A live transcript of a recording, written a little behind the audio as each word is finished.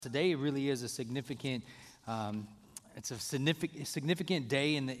Today really is a significant, it's a significant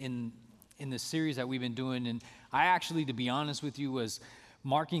day in the series that we've been doing. And I actually, to be honest with you, was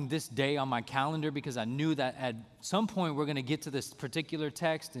marking this day on my calendar because I knew that at some point we're going to get to this particular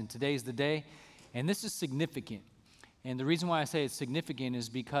text, and today's the day. And this is significant. And the reason why I say it's significant is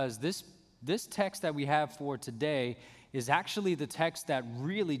because this text that we have for today is actually the text that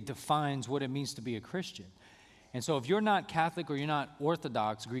really defines what it means to be a Christian. And so if you're not Catholic or you're not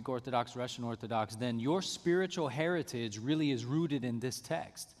Orthodox, Greek Orthodox, Russian Orthodox, then your spiritual heritage really is rooted in this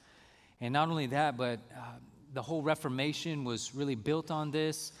text. And not only that, but the whole Reformation was really built on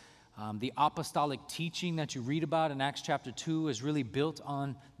this. The apostolic teaching that you read about in Acts chapter 2 is really built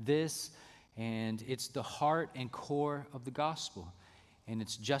on this. And it's the heart and core of the gospel. And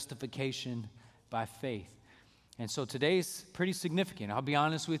it's justification by faith. And so today's pretty significant. I'll be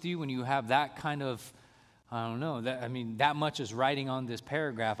honest with you, when you have that kind of that much is writing on this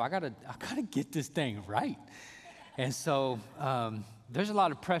paragraph. I gotta get this thing right. And so there's a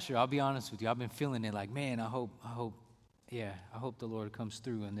lot of pressure. I'll be honest with you. I've been feeling it like, man, I hope the Lord comes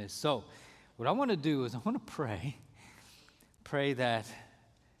through in this. So what I want to do is I want to pray that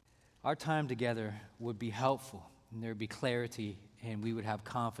our time together would be helpful and there would be clarity and we would have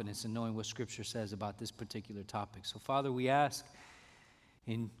confidence in knowing what Scripture says about this particular topic. So Father, we ask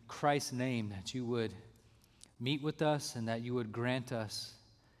in Christ's name that you would meet with us and that you would grant us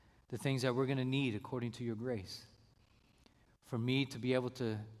the things that we're going to need according to your grace. For me to be able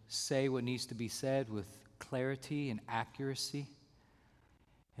to say what needs to be said with clarity and accuracy.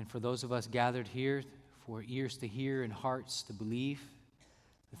 And for those of us gathered here, for ears to hear and hearts to believe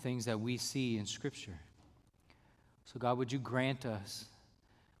the things that we see in Scripture. So God, would you grant us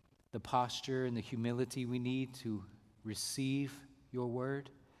the posture and the humility we need to receive your word?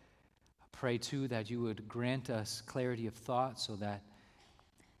 Pray, too, that you would grant us clarity of thought so that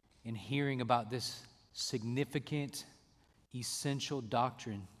in hearing about this significant, essential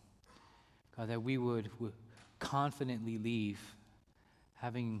doctrine, God, that we would confidently leave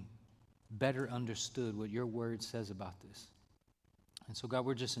having better understood what your word says about this. And so, God,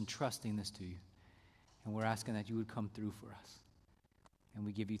 we're just entrusting this to you, and we're asking that you would come through for us. And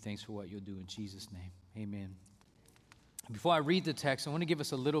we give you thanks for what you'll do in Jesus' name. Amen. Before I read the text, I want to give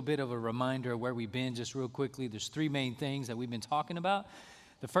us a little bit of a reminder of where we've been just real quickly. There's three main things that we've been talking about.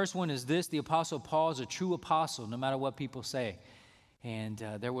 The first one is this: the Apostle Paul is a true apostle, no matter what people say. And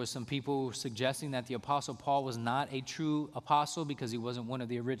there was some people suggesting that the Apostle Paul was not a true apostle because he wasn't one of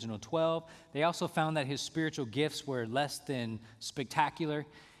the original 12. They also found that his spiritual gifts were less than spectacular.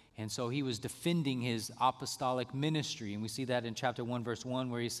 And so he was defending his apostolic ministry. And we see that in chapter 1, verse 1,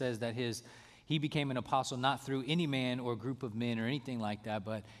 where he says that he became an apostle not through any man or group of men or anything like that,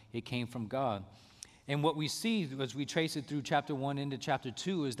 but it came from God. And what we see as we trace it through chapter 1 into chapter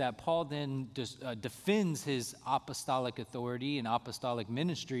 2 is that Paul then defends his apostolic authority and apostolic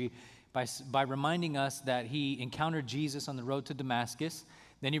ministry by reminding us that he encountered Jesus on the road to Damascus.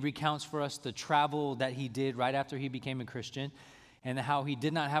 Then he recounts for us the travel that he did right after he became a Christian and how he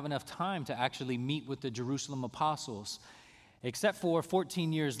did not have enough time to actually meet with the Jerusalem apostles. Except for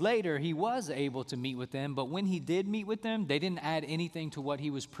 14 years later, he was able to meet with them. But when he did meet with them, they didn't add anything to what he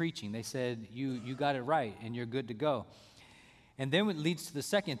was preaching. They said, you got it right, and you're good to go. And then it leads to the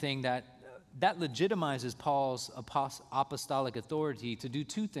second thing that legitimizes Paul's apostolic authority to do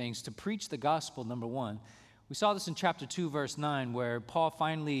two things: to preach the gospel, number one. We saw this in chapter 2, verse 9, where Paul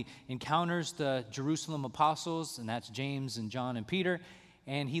finally encounters the Jerusalem apostles, and that's James and John and Peter.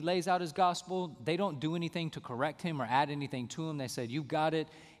 And he lays out his gospel. They don't do anything to correct him or add anything to him. They said, you got it.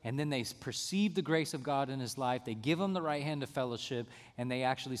 And then they perceive the grace of God in his life. They give him the right hand of fellowship, and they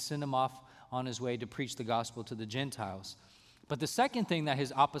actually send him off on his way to preach the gospel to the Gentiles. But the second thing that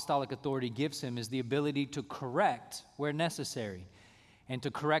his apostolic authority gives him is the ability to correct where necessary and to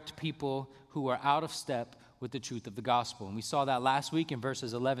correct people who are out of step with the truth of the gospel. And we saw that last week in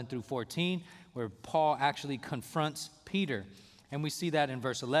verses 11 through 14, where Paul actually confronts Peter. And we see that in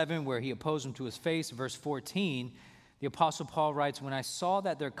verse 11 where he opposed him to his face. Verse 14, the Apostle Paul writes, when I saw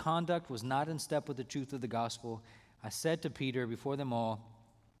that their conduct was not in step with the truth of the gospel, I said to Peter before them all,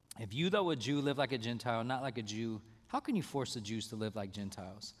 if you, though a Jew, live like a Gentile, not like a Jew, how can you force the Jews to live like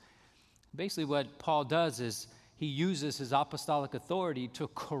Gentiles? Basically what Paul does is he uses his apostolic authority to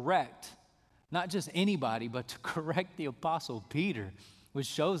correct not just anybody, but to correct the Apostle Peter, which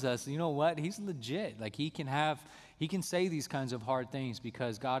shows us, you know what, he's legit. Like he can say these kinds of hard things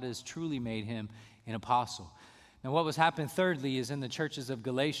because God has truly made him an apostle. Now, what was happening thirdly is in the churches of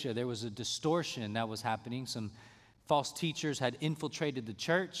Galatia, there was a distortion that was happening. Some false teachers had infiltrated the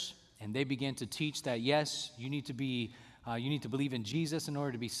church, and they began to teach that, yes, you need to be You need to believe in Jesus in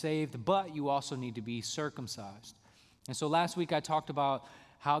order to be saved, but you also need to be circumcised. And so last week I talked about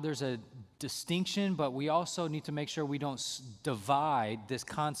how there's a distinction, but we also need to make sure we don't divide this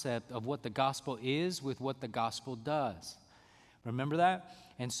concept of what the gospel is with what the gospel does. Remember that?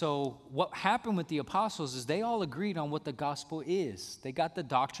 And so what happened with the apostles is they all agreed on what the gospel is. They got the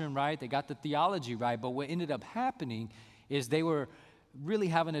doctrine right, they got the theology right, but what ended up happening is they were really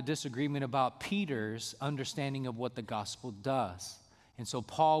having a disagreement about Peter's understanding of what the gospel does. And so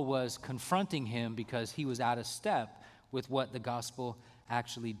Paul was confronting him because he was out of step with what the gospel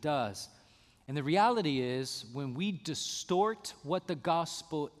actually does. And the reality is, when we distort what the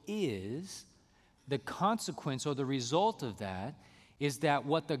gospel is, the consequence or the result of that is that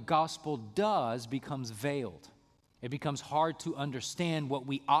what the gospel does becomes veiled. It becomes hard to understand what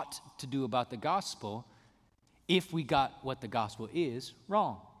we ought to do about the gospel if we got what the gospel is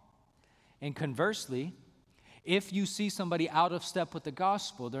wrong. And conversely, if you see somebody out of step with the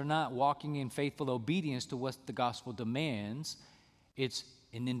gospel, they're not walking in faithful obedience to what the gospel demands, it's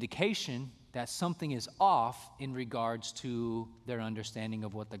an indication that something is off in regards to their understanding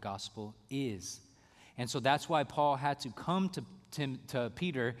of what the gospel is. And so that's why Paul had to come to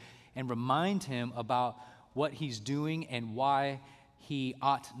Peter and remind him about what he's doing and why he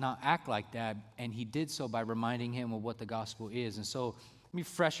ought not act like that. And he did so by reminding him of what the gospel is. And so let me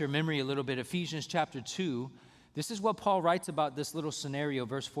refresh your memory a little bit. Ephesians chapter 2, this is what Paul writes about this little scenario,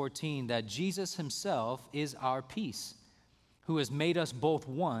 verse 14, that Jesus himself is our peace, who has made us both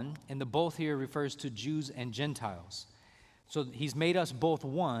one, and the both here refers to Jews and Gentiles. So he's made us both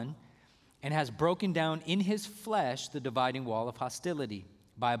one and has broken down in his flesh the dividing wall of hostility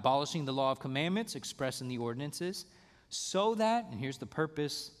by abolishing the law of commandments expressed in the ordinances, so that, and here's the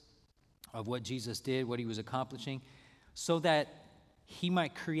purpose of what Jesus did, what he was accomplishing, so that he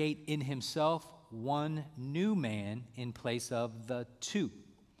might create in himself one new man in place of the two.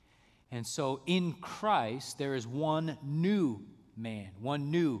 And so in Christ, there is one new man,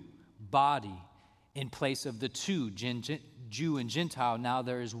 one new body in place of the two, Jew and Gentile. Now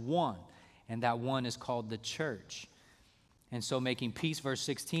there is one, and that one is called the church. And so making peace, verse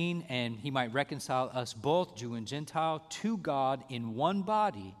 16, and he might reconcile us both, Jew and Gentile, to God in one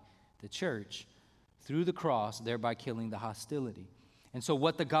body, the church, through the cross, thereby killing the hostility. And so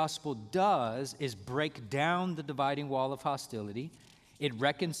what the gospel does is break down the dividing wall of hostility. It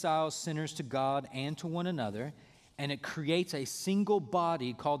reconciles sinners to God and to one another, and it creates a single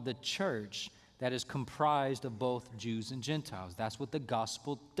body called the church that is comprised of both Jews and Gentiles. That's what the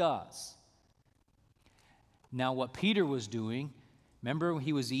gospel does. Now, what Peter was doing, remember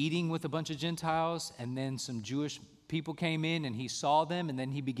he was eating with a bunch of Gentiles, and then some Jewish people came in, and he saw them, and then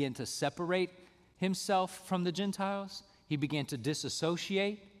he began to separate himself from the Gentiles. He began to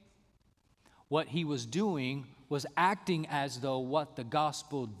disassociate. What he was doing was acting as though what the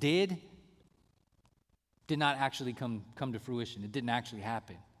gospel did not actually come to fruition. It didn't actually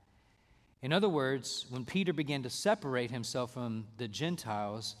happen. In other words, when Peter began to separate himself from the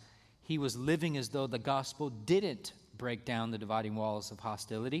Gentiles, he was living as though the gospel didn't break down the dividing walls of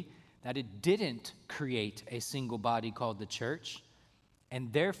hostility, that it didn't create a single body called the church,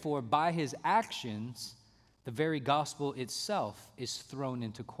 and therefore by his actions, the very gospel itself is thrown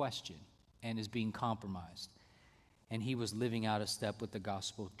into question and is being compromised. And he was living out of step with the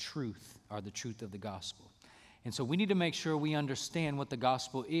gospel truth, or the truth of the gospel. And so we need to make sure we understand what the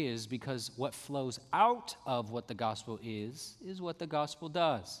gospel is, because what flows out of what the gospel is what the gospel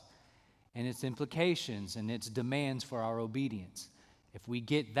does, and its implications and its demands for our obedience. If we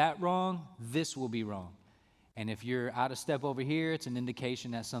get that wrong, this will be wrong. And if you're out of step over here, it's an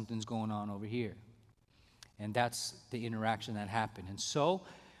indication that something's going on over here. And that's the interaction that happened. And so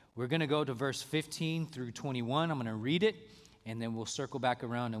we're going to go to verse 15 through 21. I'm going to read it, and then we'll circle back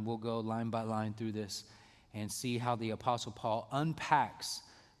around and we'll go line by line through this and see how the Apostle Paul unpacks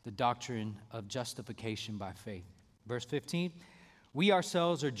the doctrine of justification by faith. Verse 15, we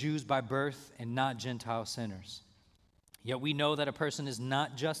ourselves are Jews by birth and not Gentile sinners. Yet we know that a person is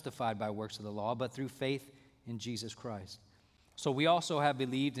not justified by works of the law, but through faith in Jesus Christ. So we also have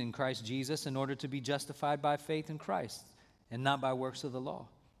believed in Christ Jesus in order to be justified by faith in Christ and not by works of the law.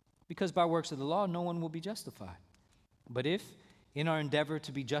 Because by works of the law, no one will be justified. But if, in our endeavor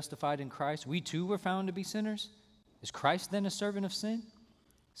to be justified in Christ, we too were found to be sinners, is Christ then a servant of sin?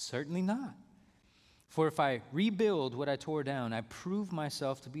 Certainly not. For if I rebuild what I tore down, I prove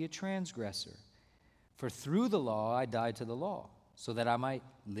myself to be a transgressor. For through the law I died to the law, so that I might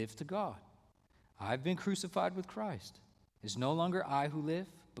live to God. I've been crucified with Christ. It's no longer I who live,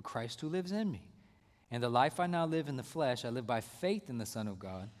 but Christ who lives in me. And the life I now live in the flesh, I live by faith in the Son of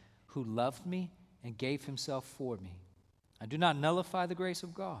God, who loved me and gave himself for me. I do not nullify the grace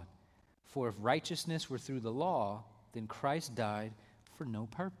of God. For if righteousness were through the law, then Christ died for no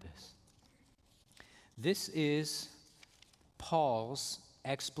purpose. This is Paul's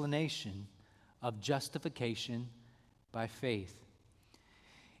explanation of justification by faith.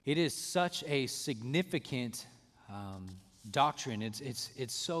 It is such a significant doctrine.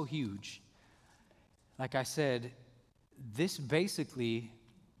 It's so huge. Like I said, this basically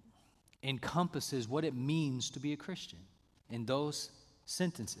encompasses what it means to be a Christian in those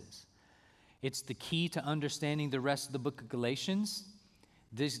sentences. It's the key to understanding the rest of the book of Galatians.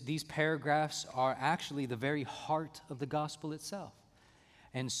 These paragraphs are actually the very heart of the gospel itself.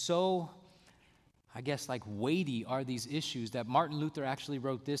 And so, I guess, like weighty are these issues that Martin Luther actually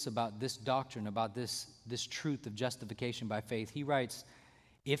wrote this about this doctrine, about this truth of justification by faith. He writes,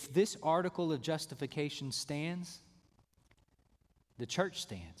 if this article of justification stands, the church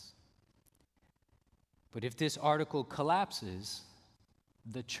stands. But if this article collapses,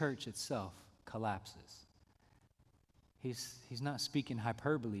 the church itself collapses. He's not speaking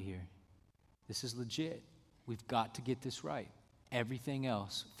hyperbole here. This is legit. We've got to get this right. Everything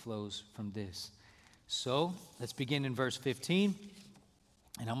else flows from this. So let's begin in verse 15.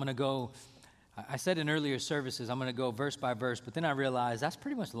 And I'm going to go, I said in earlier services, I'm going to go verse by verse, but then I realized that's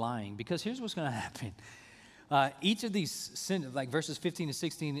pretty much lying, because here's what's going to happen. Each of these, like verses 15 to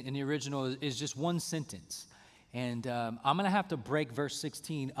 16 in the original, is just one sentence. And I'm going to have to break verse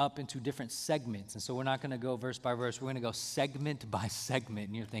 16 up into different segments. And so we're not going to go verse by verse. We're going to go segment by segment.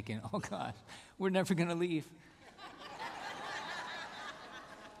 And you're thinking, oh, God, we're never going to leave.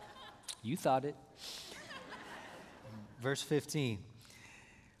 You thought it. Verse 15.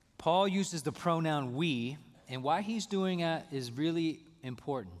 Paul uses the pronoun we, and why he's doing that is really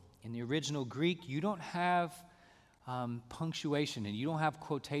important. In the original Greek, you don't have punctuation and you don't have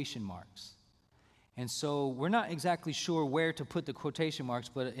quotation marks. And so we're not exactly sure where to put the quotation marks,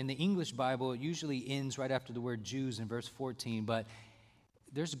 but in the English Bible, it usually ends right after the word Jews in verse 14. But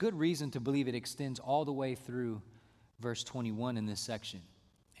there's good reason to believe it extends all the way through verse 21 in this section.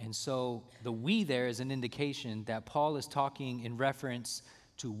 And so the we there is an indication that Paul is talking in reference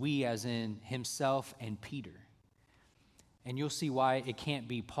to we as in himself and Peter. And you'll see why it can't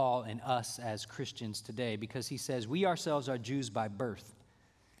be Paul and us as Christians today, because he says we ourselves are Jews by birth.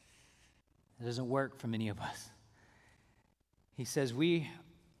 It doesn't work for many of us. He says we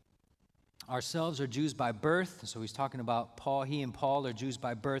ourselves are Jews by birth. So he's talking about Paul. He and Paul are Jews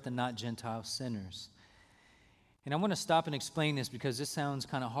by birth and not Gentile sinners. And I want to stop and explain this because this sounds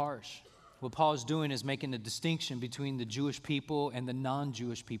kind of harsh. What Paul's doing is making a distinction between the Jewish people and the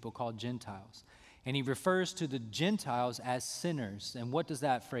non-Jewish people called Gentiles. And he refers to the Gentiles as sinners. And what does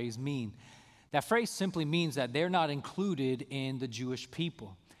that phrase mean? That phrase simply means that they're not included in the Jewish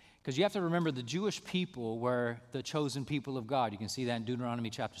people. Because you have to remember the Jewish people were the chosen people of God. You can see that in Deuteronomy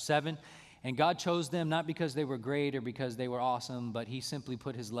chapter 7. And God chose them not because they were great or because they were awesome, but he simply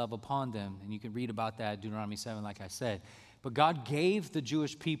put his love upon them. And you can read about that in Deuteronomy 7, like I said. But God gave the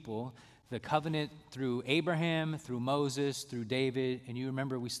Jewish people the covenant through Abraham, through Moses, through David. And you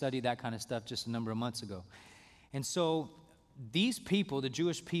remember we studied that kind of stuff just a number of months ago. And so these people, the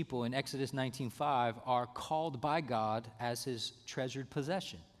Jewish people in Exodus 19:5, are called by God as his treasured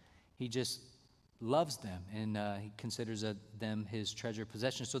possession. He just loves them, and he considers them his treasured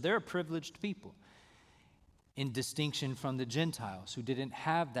possession. So they're a privileged people in distinction from the Gentiles who didn't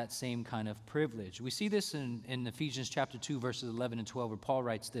have that same kind of privilege. We see this in Ephesians chapter 2, verses 11 and 12, where Paul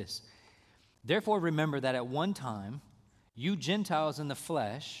writes this. Therefore remember that at one time, you Gentiles in the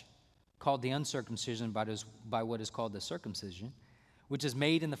flesh, called the uncircumcision by what is called the circumcision, which is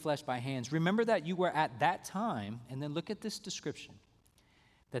made in the flesh by hands, remember that you were at that time, and then look at this description,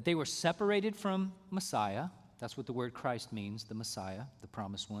 that they were separated from Messiah. That's what the word Christ means, the Messiah, the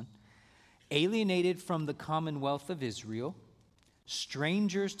promised one. Alienated from the commonwealth of Israel,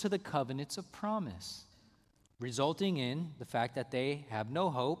 strangers to the covenants of promise, resulting in the fact that they have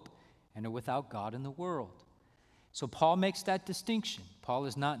no hope and are without God in the world. So Paul makes that distinction. Paul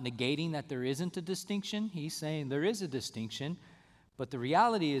is not negating that there isn't a distinction. He's saying there is a distinction. But the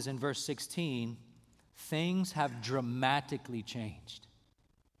reality is in verse 16, things have dramatically changed.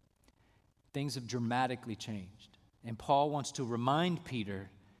 Things have dramatically changed. And Paul wants to remind Peter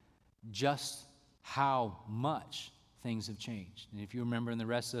just how much things have changed. And if you remember in the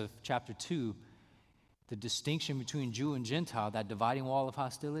rest of chapter 2, the distinction between Jew and Gentile, that dividing wall of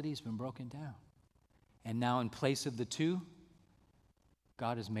hostility has been broken down. And now in place of the two,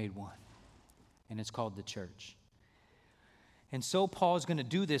 God has made one. And it's called the church. And so Paul is going to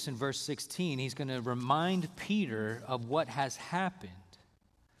do this in verse 16. He's going to remind Peter of what has happened.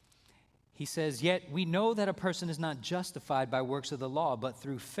 He says, yet we know that a person is not justified by works of the law, but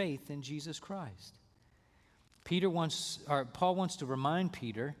through faith in Jesus Christ. Paul wants to remind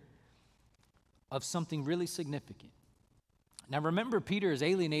Peter of something really significant. Now remember, Peter has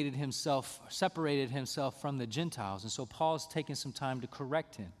separated himself from the Gentiles, and so Paul's taking some time to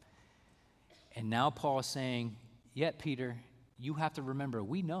correct him. And now Paul is saying, yet Peter, you have to remember,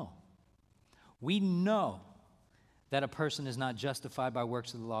 we know that a person is not justified by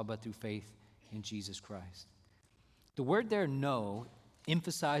works of the law, but through faith in Jesus Christ. The word there, know,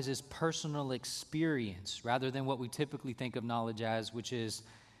 emphasizes personal experience rather than what we typically think of knowledge as, which is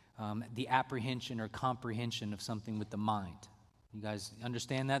the apprehension or comprehension of something with the mind. You guys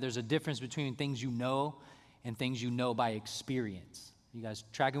understand that? There's a difference between things you know and things you know by experience. You guys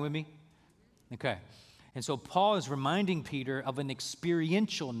tracking with me? Okay. And so Paul is reminding Peter of an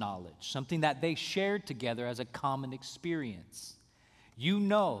experiential knowledge, something that they shared together as a common experience. We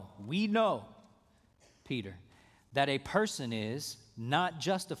know, Peter, that a person is not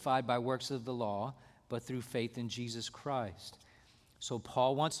justified by works of the law, but through faith in Jesus Christ. So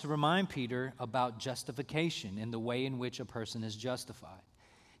Paul wants to remind Peter about justification and the way in which a person is justified.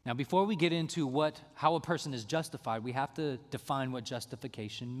 Now, before we get into how a person is justified, we have to define what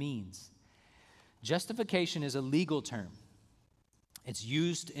justification means. Justification is a legal term. It's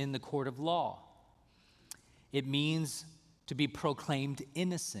used in the court of law. It means to be proclaimed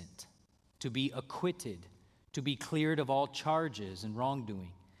innocent, to be acquitted, to be cleared of all charges and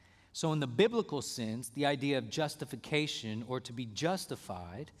wrongdoing. So in the biblical sense, the idea of justification or to be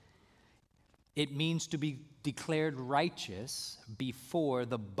justified, it means to be declared righteous before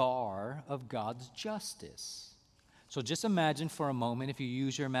the bar of God's justice. So just imagine for a moment, if you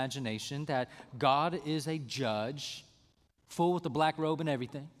use your imagination, that God is a judge, full with the black robe and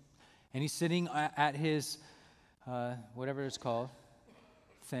everything, and he's sitting at his, whatever it's called,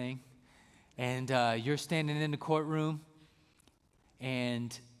 thing, and you're standing in the courtroom,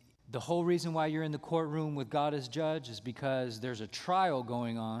 and the whole reason why you're in the courtroom with God as judge is because there's a trial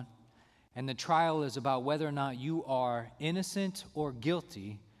going on, and the trial is about whether or not you are innocent or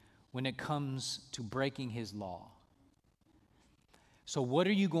guilty when it comes to breaking his law. So what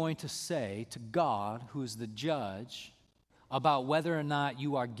are you going to say to God, who is the judge, about whether or not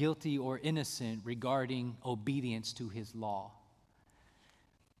you are guilty or innocent regarding obedience to his law?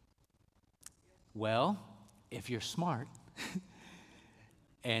 Well, if you're smart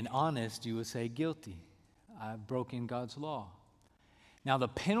and honest, you would say guilty. I've broken God's law. Now, the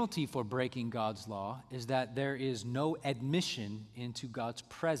penalty for breaking God's law is that there is no admission into God's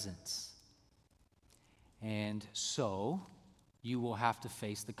presence. And so you will have to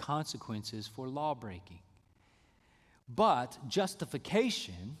face the consequences for law breaking. But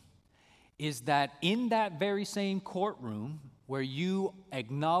justification is that in that very same courtroom where you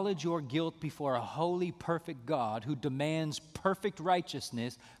acknowledge your guilt before a holy, perfect God who demands perfect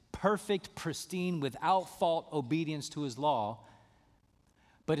righteousness, perfect, pristine, without fault obedience to his law,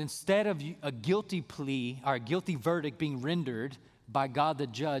 but instead of a guilty plea or a guilty verdict being rendered by God the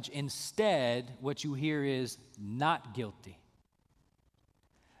judge, instead what you hear is not guilty.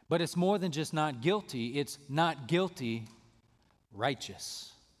 But it's more than just not guilty, it's not guilty,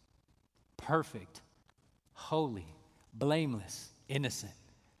 righteous, perfect, holy, blameless, innocent.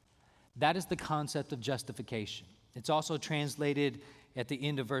 That is the concept of justification. It's also translated at the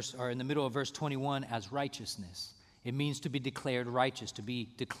end of verse, or in the middle of verse 21, as righteousness. It means to be declared righteous, to be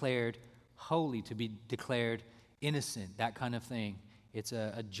declared holy, to be declared innocent, that kind of thing. It's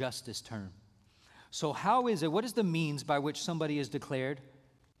a justice term. So what is the means by which somebody is declared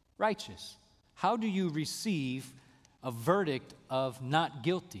righteous? How do you receive a verdict of not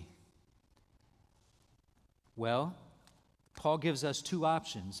guilty? Well, Paul gives us two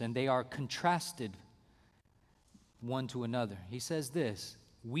options, and they are contrasted one to another. He says this: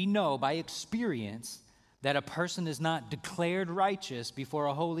 we know by experience that a person is not declared righteous before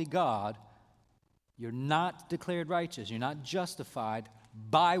a holy God. You're not declared righteous. You're not justified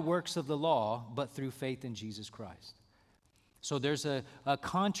by works of the law, but through faith in Jesus Christ. So there's a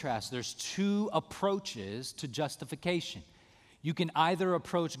contrast. There's two approaches to justification. You can either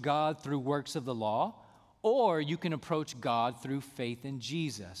approach God through works of the law, or you can approach God through faith in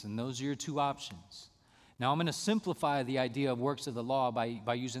Jesus. And those are your two options. Now, I'm going to simplify the idea of works of the law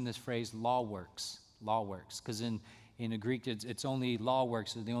by using this phrase, law works, because in the Greek, it's only law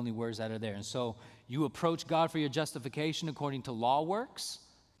works are the only words that are there. And so you approach God for your justification according to law works,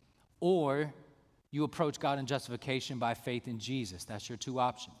 or you approach God in justification by faith in Jesus. That's your two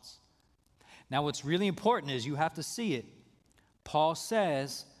options. Now, what's really important is you have to see it. Paul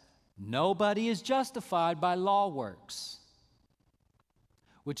says, nobody is justified by law works.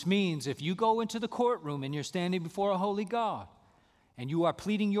 which means if you go into the courtroom and you're standing before a holy God and you are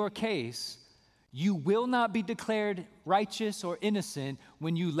pleading your case, you will not be declared righteous or innocent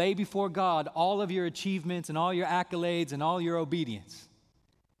when you lay before God all of your achievements and all your accolades and all your obedience.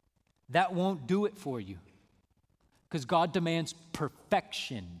 That won't do it for you because God demands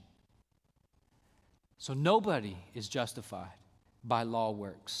perfection. So nobody is justified by law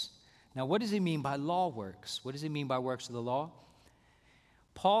works. Now, what does he mean by law works? What does he mean by works of the law?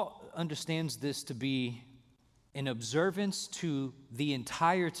 Paul understands this to be an observance to the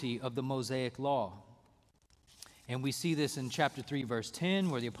entirety of the Mosaic law. And we see this in chapter 3, verse 10,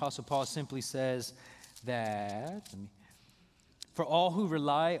 where the Apostle Paul simply says that, for all who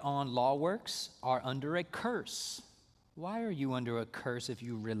rely on law works are under a curse. Why are you under a curse if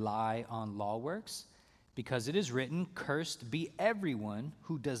you rely on law works? Because it is written, cursed be everyone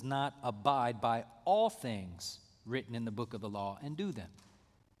who does not abide by all things written in the book of the law and do them.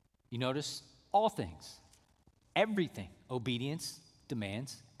 You notice all things, everything. Obedience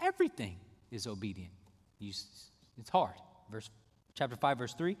demands everything is obedient. It's hard. Chapter 5,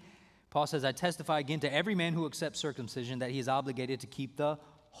 verse 3, Paul says, I testify again to every man who accepts circumcision that he is obligated to keep the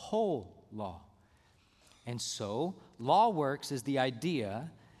whole law. And so, law works is the idea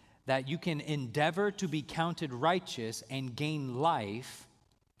that you can endeavor to be counted righteous and gain life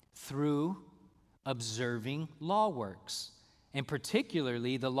through observing law works, and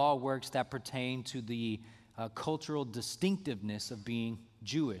particularly the law works that pertain to the cultural distinctiveness of being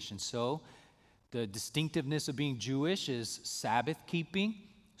Jewish. And so the distinctiveness of being Jewish is Sabbath keeping,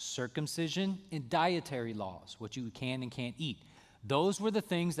 circumcision, and dietary laws, what you can and can't eat. Those were the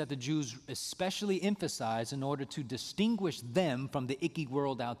things that the Jews especially emphasized in order to distinguish them from the icky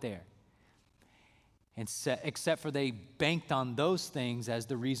world out there. And except for they banked on those things as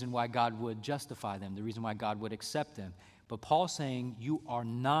the reason why God would justify them, the reason why God would accept them. But Paul's saying you are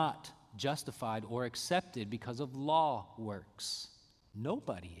not justified or accepted because of law works.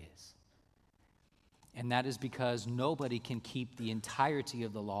 Nobody is. And that is because nobody can keep the entirety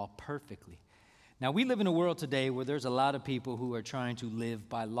of the law perfectly. Now, we live in a world today where there's a lot of people who are trying to live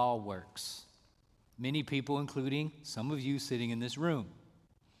by law works. Many people, including some of you sitting in this room.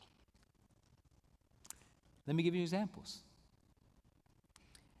 Let me give you examples.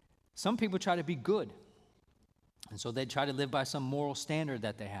 Some people try to be good, and so they try to live by some moral standard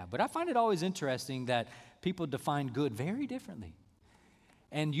that they have. But I find it always interesting that people define good very differently.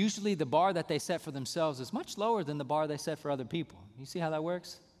 And usually the bar that they set for themselves is much lower than the bar they set for other people. You see how that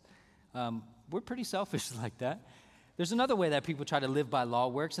works? We're pretty selfish like that. There's another way that people try to live by law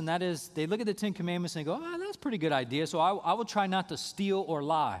works, and that is they look at the Ten Commandments and go, oh, that's a pretty good idea, so I will try not to steal or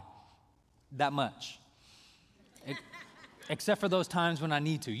lie that much. Except for those times when I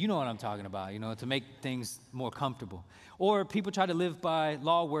need to. You know what I'm talking about, to make things more comfortable. Or people try to live by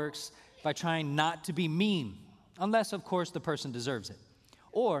law works by trying not to be mean, unless, of course, the person deserves it.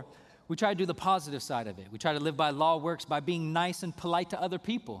 Or we try to do the positive side of it. We try to live by law works by being nice and polite to other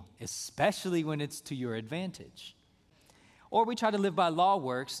people, especially when it's to your advantage. Or we try to live by law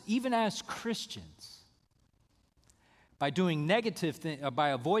works, even as Christians, by doing by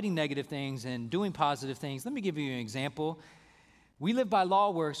avoiding negative things and doing positive things. Let me give you an example. We live by law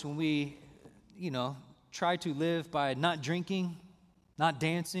works when we, try to live by not drinking, not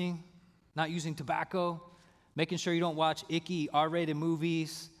dancing, not using tobacco, making sure you don't watch icky R-rated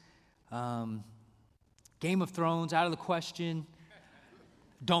movies, Game of Thrones, out of the question,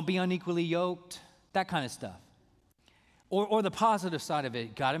 don't be unequally yoked, that kind of stuff. Or the positive side of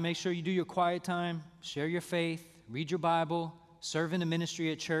it, got to make sure you do your quiet time, share your faith, read your Bible, serve in a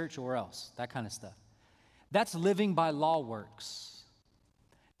ministry at church or else, that kind of stuff. That's living by law works.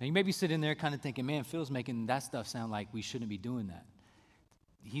 Now, you may be sitting there kind of thinking, man, Phil's making that stuff sound like we shouldn't be doing that.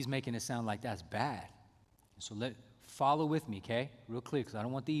 He's making it sound like that's bad. So follow with me, okay? Real clear, because I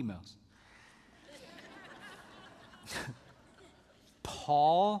don't want the emails.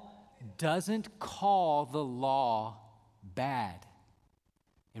 Paul doesn't call the law bad.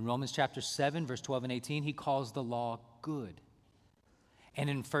 In Romans chapter 7, verse 12 and 18, he calls the law good. And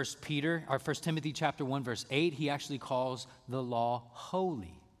in 1 Timothy chapter 1, verse 8, he actually calls the law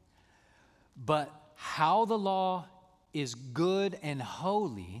holy. But how the law is good and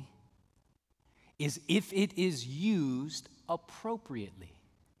holy is if it is used appropriately.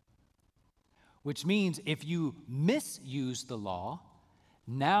 Which means if you misuse the law,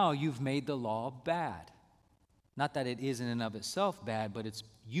 now you've made the law bad. Not that it is in and of itself bad, but its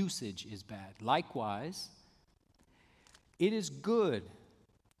usage is bad. Likewise, it is good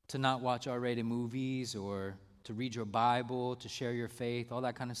to not watch R-rated movies or to read your Bible, to share your faith, all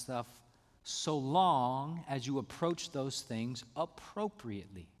that kind of stuff so long as you approach those things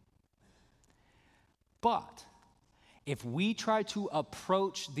appropriately. But if we try to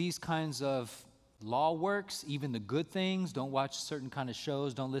approach these kinds of law works, even the good things, don't watch certain kind of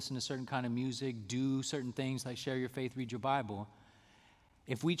shows, don't listen to certain kind of music, do certain things like share your faith, read your Bible.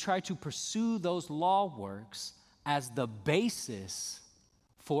 If we try to pursue those law works as the basis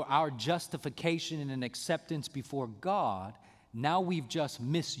for our justification and acceptance before God, now we've just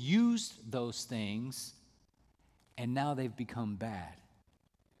misused those things, and now they've become bad.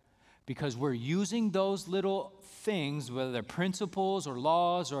 Because we're using those little things, whether they're principles or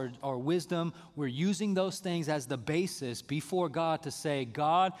laws or wisdom, we're using those things as the basis before God to say,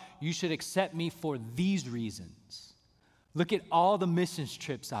 God, you should accept me for these reasons. Look at all the missions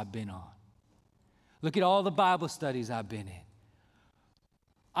trips I've been on. Look at all the Bible studies I've been in.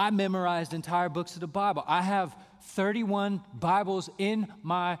 I memorized entire books of the Bible. I have 31 Bibles in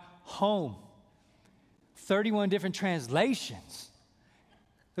my home, 31 different translations.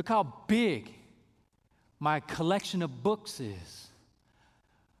 Look how big my collection of books is.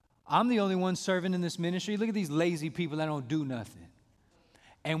 I'm the only one serving in this ministry. Look at these lazy people that don't do nothing.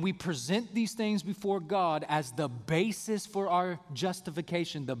 And we present these things before God as the basis for our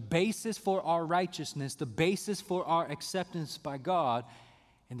justification, the basis for our righteousness, the basis for our acceptance by God.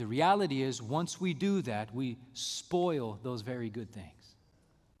 And the reality is, once we do that, we spoil those very good things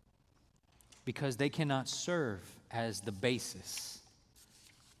because they cannot serve as the basis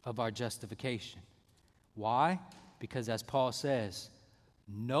of our justification. Why? Because as Paul says,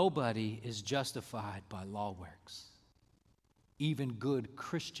 nobody is justified by law works, even good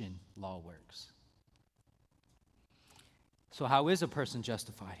Christian law works. So how is a person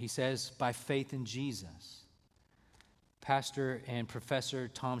justified? He says, by faith in Jesus. Pastor and Professor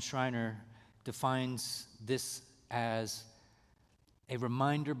Tom Schreiner defines this as a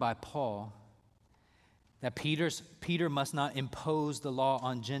reminder by Paul that Peter must not impose the law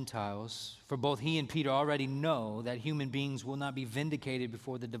on Gentiles, for both he and Peter already know that human beings will not be vindicated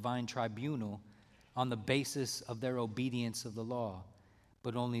before the divine tribunal on the basis of their obedience of the law,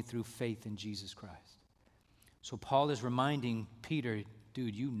 but only through faith in Jesus Christ. So Paul is reminding Peter,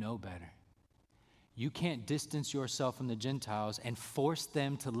 dude, you know better. You can't distance yourself from the Gentiles and force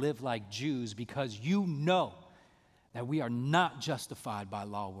them to live like Jews because you know that we are not justified by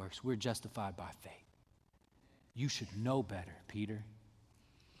law works. We're justified by faith. You should know better, Peter.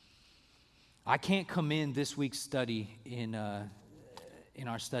 I can't commend this week's study in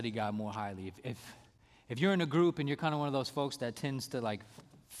our study guide more highly. If you're in a group and you're kind of one of those folks that tends to like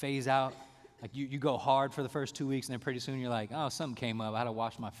phase out, like you go hard for the first 2 weeks and then pretty soon you're like, oh, something came up. I had to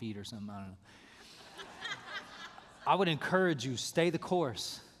wash my feet or something. I don't know. I would encourage you, stay the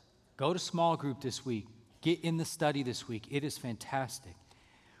course. Go to small group this week. Get in the study this week. It is fantastic.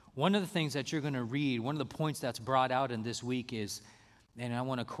 One of the things that you're going to read, one of the points that's brought out in this week is, and I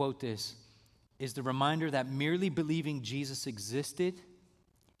want to quote this, is the reminder that merely believing Jesus existed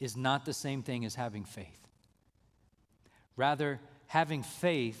is not the same thing as having faith. Rather, having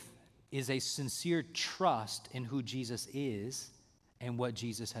faith is a sincere trust in who Jesus is and what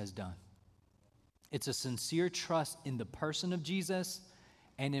Jesus has done. It's a sincere trust in the person of Jesus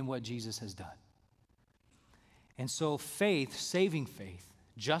and in what Jesus has done. And so faith, saving faith,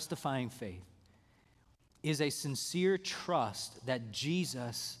 justifying faith, is a sincere trust that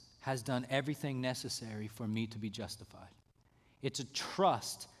Jesus has done everything necessary for me to be justified. It's a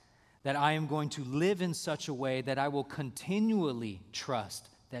trust that I am going to live in such a way that I will continually trust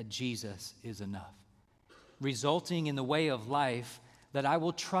that Jesus is enough, resulting in the way of life that I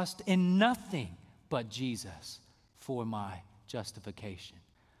will trust in nothing but Jesus for my justification.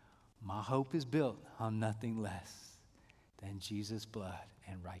 My hope is built on nothing less than Jesus' blood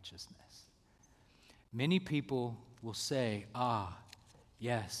and righteousness. Many people will say,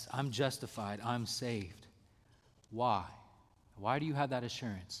 yes, I'm justified, I'm saved. Why? Why do you have that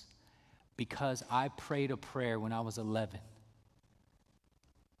assurance? Because I prayed a prayer when I was 11.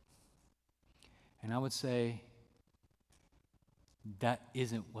 And I would say, that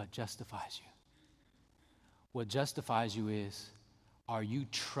isn't what justifies you. What justifies you is, are you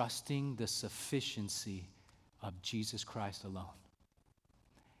trusting the sufficiency of Jesus Christ alone?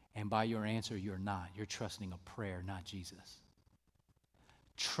 And by your answer, you're not. You're trusting a prayer, not Jesus.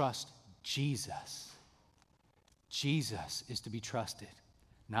 Trust Jesus. Jesus is to be trusted,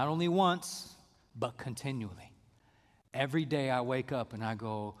 not only once, but continually. Every day I wake up and I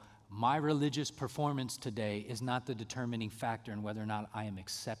go, my religious performance today is not the determining factor in whether or not I am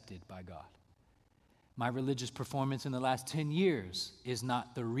accepted by God. My religious performance in the last 10 years is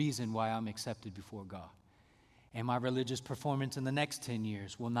not the reason why I'm accepted before God. And my religious performance in the next 10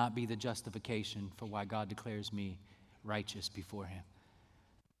 years will not be the justification for why God declares me righteous before him.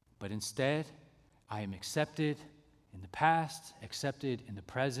 But instead, I am accepted in the past, accepted in the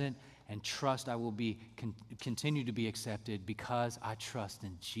present, and trust I will continue to be accepted because I trust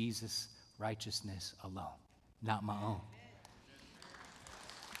in Jesus' righteousness alone, not my own.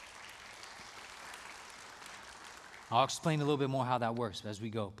 I'll explain a little bit more how that works as we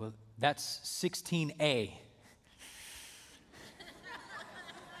go, but that's 16a.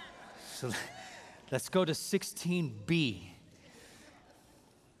 So let's go to 16b.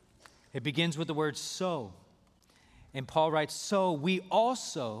 It begins with the word so. And Paul writes, so we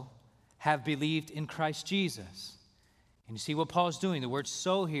also have believed in Christ Jesus. And you see what Paul's doing. The word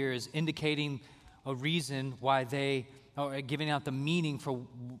so here is indicating a reason why they are giving out the meaning for,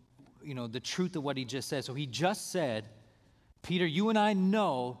 the truth of what he just said. So he just said, Peter, you and I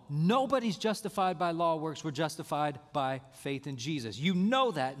know nobody's justified by law works. We're justified by faith in Jesus. You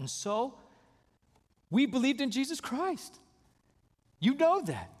know that. And so we believed in Jesus Christ. You know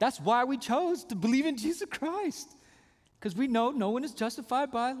that. That's why we chose to believe in Jesus Christ. Because we know no one is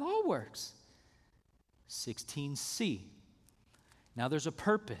justified by law works. 16c. Now there's a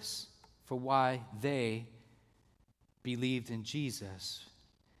purpose for why they believed in Jesus.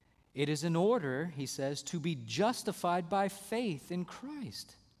 It is in order, he says, to be justified by faith in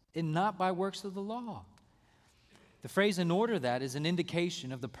Christ and not by works of the law. The phrase in order that is an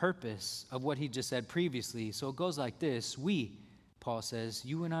indication of the purpose of what he just said previously. So it goes like this. We, Paul says,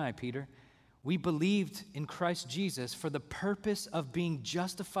 you and I, Peter, we believed in Christ Jesus for the purpose of being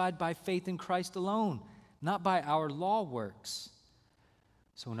justified by faith in Christ alone, not by our law works.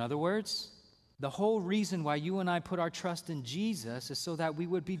 So in other words, the whole reason why you and I put our trust in Jesus is so that we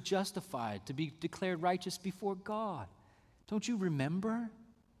would be justified, to be declared righteous before God. Don't you remember?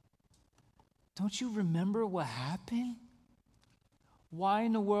 Don't you remember what happened? Why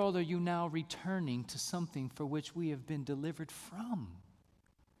in the world are you now returning to something for which we have been delivered from?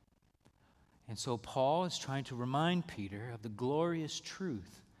 And so Paul is trying to remind Peter of the glorious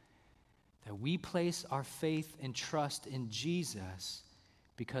truth that we place our faith and trust in Jesus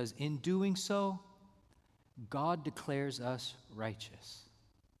because in doing so, God declares us righteous.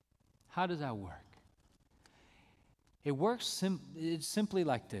 How does that work? It works it's simply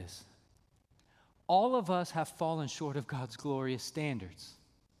like this. All of us have fallen short of God's glorious standards.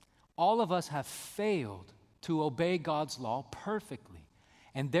 All of us have failed to obey God's law perfectly.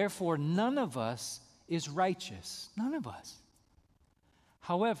 And therefore, none of us is righteous. None of us.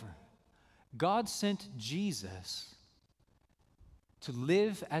 However, God sent Jesus to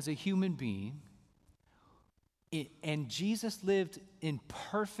live as a human being, and Jesus lived in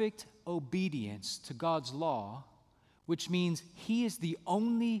perfect obedience to God's law, which means he is the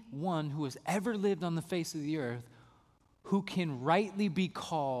only one who has ever lived on the face of the earth who can rightly be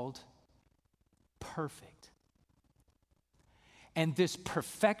called perfect. And this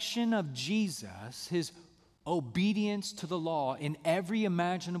perfection of Jesus, his obedience to the law in every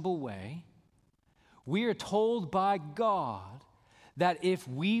imaginable way, we are told by God that if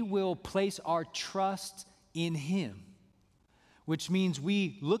we will place our trust in him, which means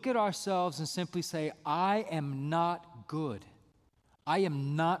we look at ourselves and simply say, I am not good. I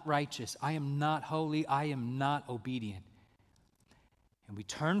am not righteous. I am not holy. I am not obedient. And we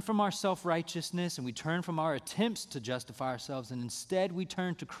turn from our self-righteousness and we turn from our attempts to justify ourselves, and instead we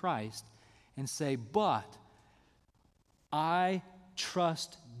turn to Christ and say, but I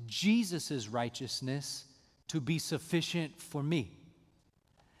trust Jesus' righteousness to be sufficient for me.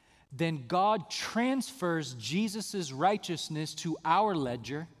 Then God transfers Jesus' righteousness to our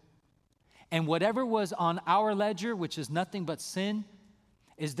ledger, and whatever was on our ledger, which is nothing but sin,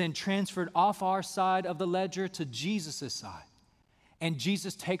 is then transferred off our side of the ledger to Jesus' side. And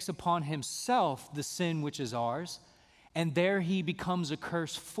Jesus takes upon himself the sin which is ours, and there he becomes a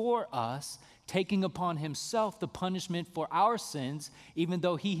curse for us, taking upon himself the punishment for our sins, even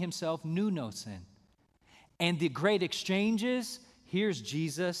though he himself knew no sin. And the great exchange is, here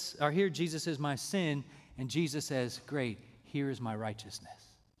Jesus is my sin, and Jesus says, great, here is my righteousness.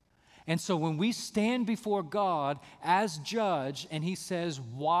 And so when we stand before God as judge, and he says,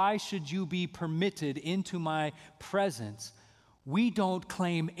 why should you be permitted into my presence? We don't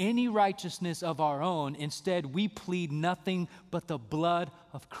claim any righteousness of our own. Instead, we plead nothing but the blood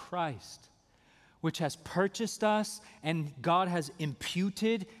of Christ, which has purchased us, and God has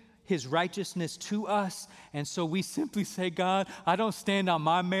imputed his righteousness to us. And so we simply say, God, I don't stand on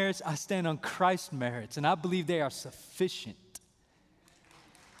my merits, I stand on Christ's merits, and I believe they are sufficient.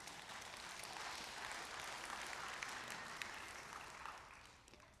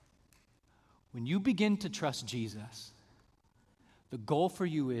 When you begin to trust Jesus, the goal for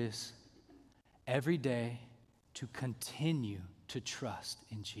you is every day to continue to trust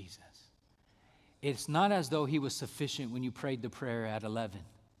in Jesus. It's not as though he was sufficient when you prayed the prayer at 11.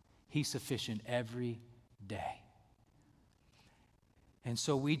 He's sufficient every day. And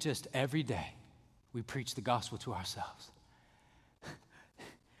so we just, every day, we preach the gospel to ourselves.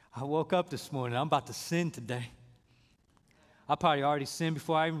 I woke up this morning, I'm about to sin today. I probably already sinned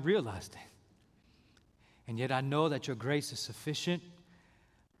before I even realized it. And yet I know that your grace is sufficient.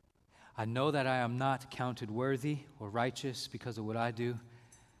 I know that I am not counted worthy or righteous because of what I do,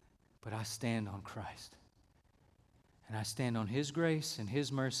 but I stand on Christ. And I stand on his grace and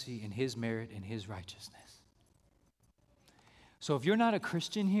his mercy and his merit and his righteousness. So if you're not a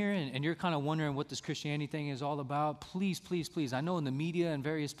Christian here and you're kind of wondering what this Christianity thing is all about, please, please, please. I know in the media and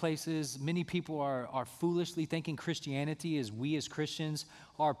various places, many people are foolishly thinking Christianity is we as Christians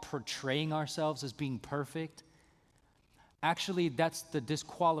are portraying ourselves as being perfect. Actually, that's the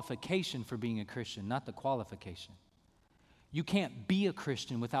disqualification for being a Christian, not the qualification. You can't be a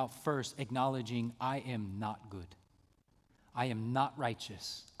Christian without first acknowledging, I am not good. I am not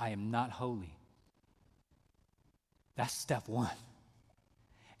righteous. I am not holy. That's step one.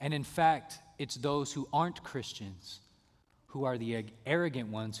 And in fact, it's those who aren't Christians who are the arrogant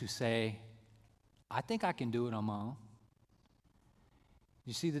ones who say, I think I can do it on my own.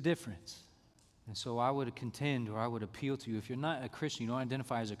 You see the difference? And so I would contend, or I would appeal to you, if you're not a Christian, you don't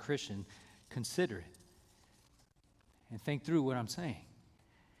identify as a Christian, consider it. And think through what I'm saying.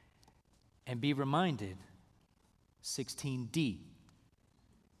 And be reminded, 16D.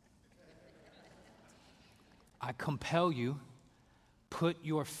 I compel you, put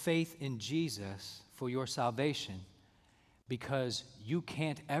your faith in Jesus for your salvation because you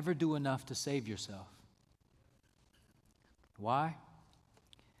can't ever do enough to save yourself. Why?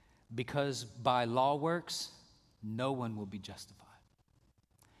 Because by law works, no one will be justified.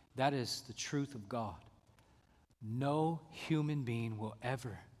 That is the truth of God. No human being will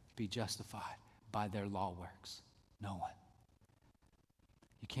ever be justified by their law works. No one.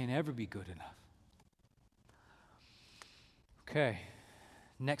 You can't ever be good enough. Okay,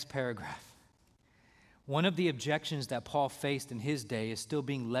 next paragraph. One of the objections that Paul faced in his day is still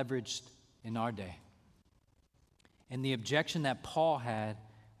being leveraged in our day. And the objection that Paul had,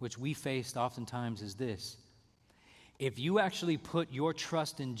 which we faced oftentimes, is this. If you actually put your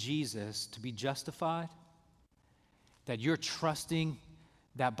trust in Jesus to be justified, that you're trusting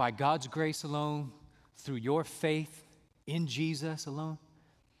that by God's grace alone, through your faith in Jesus alone,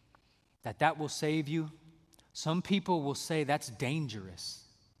 that will save you, some people will say that's dangerous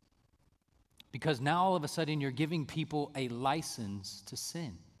because now all of a sudden you're giving people a license to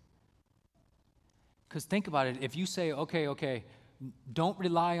sin. Because think about it, if you say, okay, don't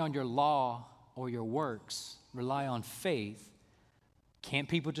rely on your law or your works, rely on faith, can't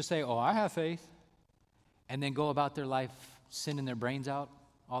people just say, oh, I have faith, and then go about their life sinning their brains out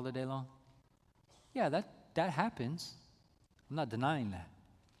all the day long? Yeah, that happens. I'm not denying that.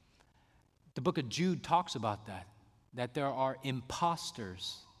 The book of Jude talks about that there are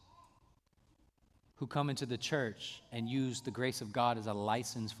imposters who come into the church and use the grace of God as a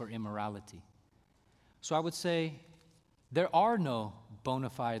license for immorality. So I would say there are no bona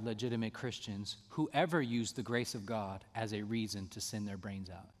fide legitimate Christians who ever use the grace of God as a reason to sin their brains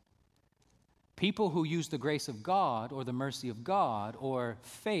out. People who use the grace of God or the mercy of God or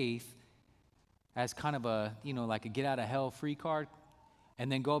faith as kind of a, like a get out of hell free card,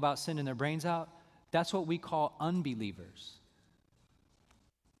 and then go about sending their brains out, that's what we call unbelievers.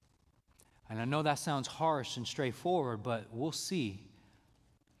 And I know that sounds harsh and straightforward, but we'll see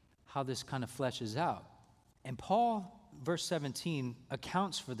how this kind of fleshes out. And Paul, verse 17,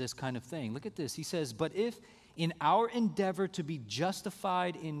 accounts for this kind of thing. Look at this. He says, but if in our endeavor to be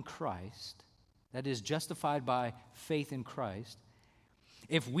justified in Christ, that is, justified by faith in Christ,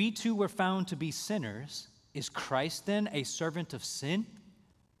 if we too were found to be sinners, is Christ then a servant of sin?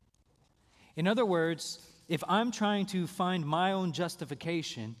 In other words, if I'm trying to find my own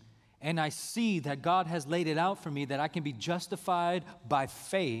justification and I see that God has laid it out for me that I can be justified by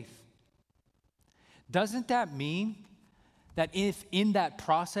faith, doesn't that mean that if in that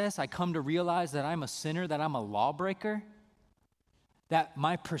process I come to realize that I'm a sinner, that I'm a lawbreaker, that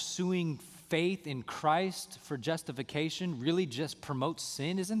my pursuing faith in Christ for justification really just promotes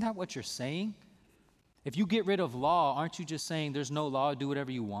sin? Isn't that what you're saying? If you get rid of law, aren't you just saying there's no law, do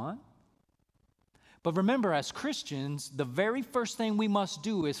whatever you want? But remember, as Christians, the very first thing we must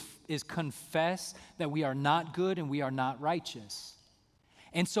do is confess that we are not good and we are not righteous.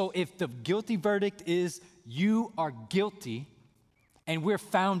 And so if the guilty verdict is you are guilty, and we're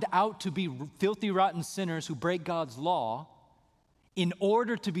found out to be filthy, rotten sinners who break God's law in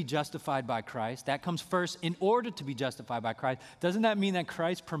order to be justified by Christ, that comes first, in order to be justified by Christ, doesn't that mean that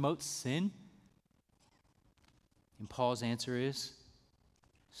Christ promotes sin? And Paul's answer is,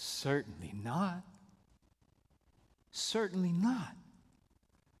 certainly not. Certainly not.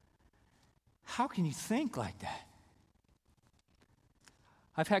 How can you think like that?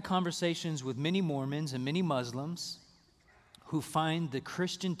 I've had conversations with many Mormons and many Muslims who find the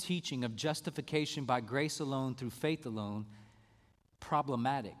Christian teaching of justification by grace alone through faith alone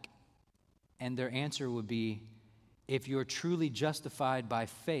problematic. And their answer would be, if you're truly justified by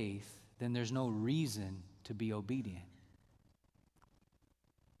faith, then there's no reason to be obedient.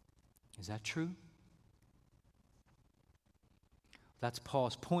 Is that true? That's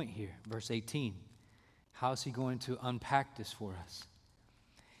Paul's point here, verse 18. How is he going to unpack this for us?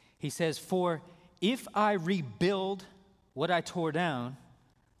 He says, for if I rebuild what I tore down,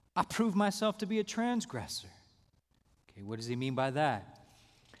 I prove myself to be a transgressor. Okay, what does he mean by that?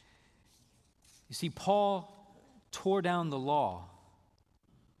 You see, Paul tore down the law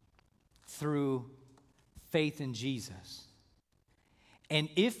through faith in Jesus. And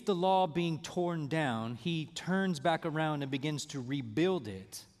if the law being torn down, he turns back around and begins to rebuild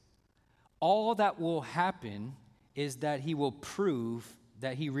it, all that will happen is that he will prove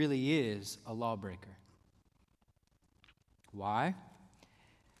that he really is a lawbreaker. Why?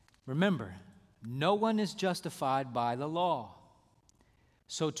 Remember, no one is justified by the law.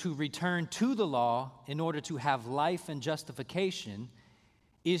 So to return to the law in order to have life and justification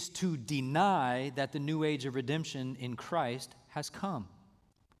is to deny that the new age of redemption in Christ has come.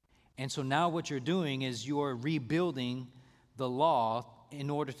 And so now what you're doing is you're rebuilding the law in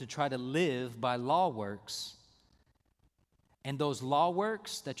order to try to live by law works. And those law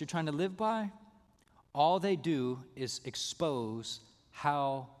works that you're trying to live by, all they do is expose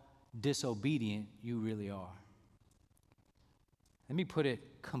how disobedient you really are. Let me put it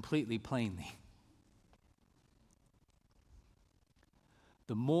completely plainly.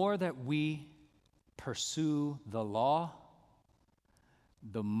 The more that we pursue the law,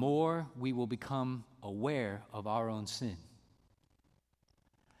 the more we will become aware of our own sin.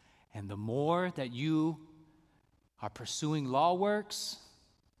 And the more that you are pursuing law works,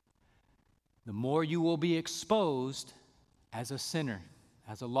 the more you will be exposed as a sinner,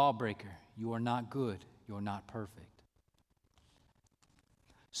 as a lawbreaker. You are not good. You are not perfect.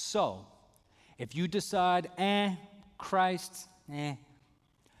 So, if you decide, Christ,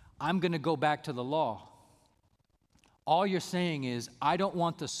 I'm going to go back to the law, all you're saying is, I don't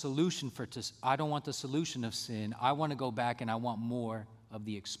want the solution of sin. I want to go back and I want more of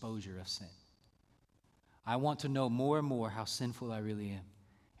the exposure of sin. I want to know more and more how sinful I really am.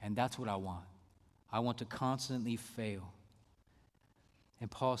 And that's what I want. I want to constantly fail.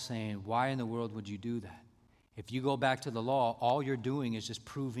 And Paul's saying, why in the world would you do that? If you go back to the law, all you're doing is just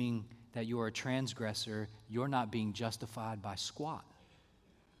proving that you're a transgressor. You're not being justified by squat.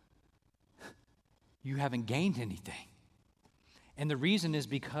 You haven't gained anything. And the reason is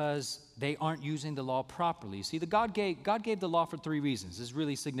because they aren't using the law properly. See, God gave the law for three reasons. This is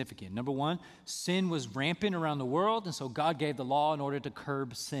really significant. Number one, sin was rampant around the world, and so God gave the law in order to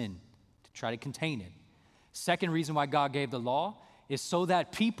curb sin, to try to contain it. Second reason why God gave the law is so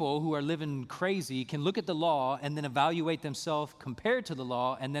that people who are living crazy can look at the law and then evaluate themselves compared to the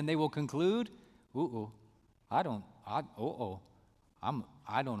law, and then they will conclude, I don't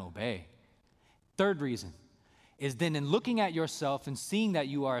obey. Third reason is then in looking at yourself and seeing that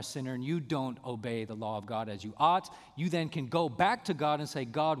you are a sinner and you don't obey the law of God as you ought, you then can go back to God and say,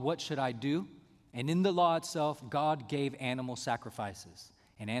 God, what should I do? And in the law itself, God gave animal sacrifices.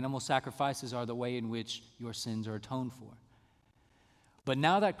 And animal sacrifices are the way in which your sins are atoned for. But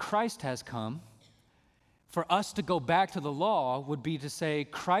now that Christ has come, for us to go back to the law would be to say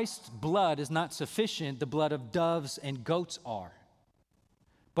Christ's blood is not sufficient, the blood of doves and goats are.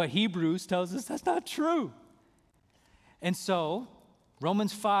 But Hebrews tells us that's not true. And so,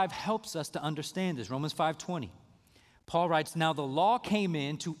 Romans 5 helps us to understand this. Romans 5:20. Paul writes, now the law came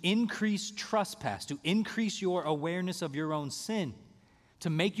in to increase trespass, to increase your awareness of your own sin,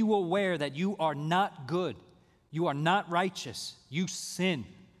 to make you aware that you are not good, you are not righteous, you sin.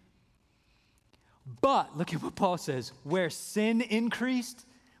 But, look at what Paul says, where sin increased,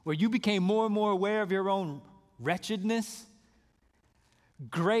 where you became more and more aware of your own wretchedness,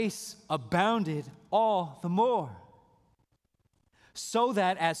 grace abounded all the more. So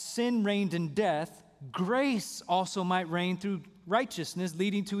that as sin reigned in death, grace also might reign through righteousness,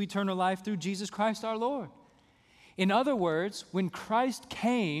 leading to eternal life through Jesus Christ our Lord. In other words, when Christ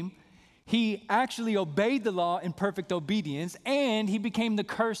came, He actually obeyed the law in perfect obedience, and he became the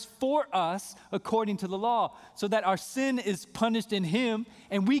curse for us according to the law, so that our sin is punished in him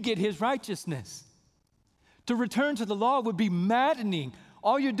and we get his righteousness. To return to the law would be maddening.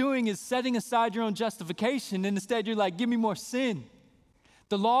 All you're doing is setting aside your own justification, and instead you're like, give me more sin.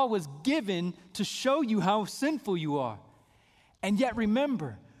 The law was given to show you how sinful you are. And yet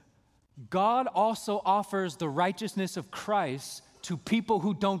remember, God also offers the righteousness of Christ to people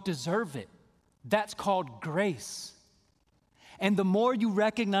who don't deserve it. That's called grace. And the more you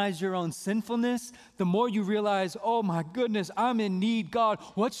recognize your own sinfulness, the more you realize, oh my goodness, I'm in need, God.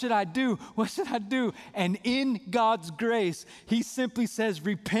 What should I do? What should I do? And in God's grace, he simply says,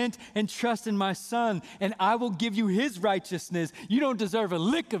 repent and trust in my Son, and I will give you his righteousness. You don't deserve a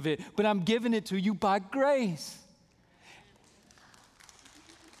lick of it, but I'm giving it to you by grace.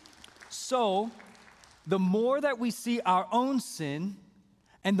 So, the more that we see our own sin,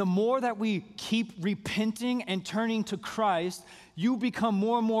 and the more that we keep repenting and turning to Christ, you become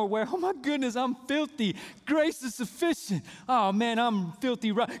more and more aware, oh my goodness, I'm filthy. Grace is sufficient. Oh man, I'm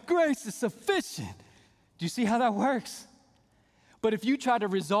filthy. Grace is sufficient. Do you see how that works? But if you try to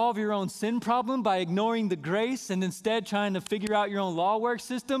resolve your own sin problem by ignoring the grace and instead trying to figure out your own law work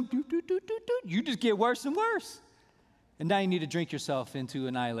system, you just get worse and worse. And now you need to drink yourself into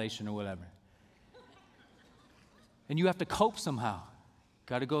annihilation or whatever. And you have to cope somehow.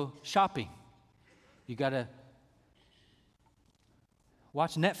 Got to go shopping. You got to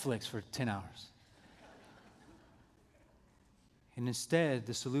watch Netflix for 10 hours. And instead,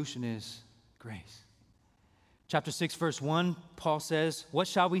 the solution is grace. Chapter 6, verse 1, Paul says, what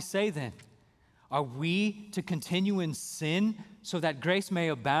shall we say then? Are we to continue in sin so that grace may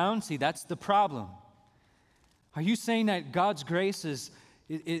abound? See, that's the problem. Are you saying that God's grace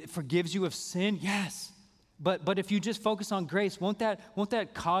it forgives you of sin? Yes. But if you just focus on grace, won't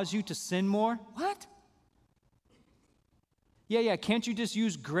that cause you to sin more? What? Yeah, can't you just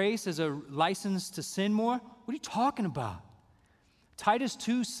use grace as a license to sin more? What are you talking about? Titus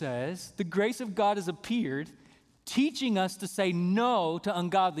 2 says, the grace of God has appeared, teaching us to say no to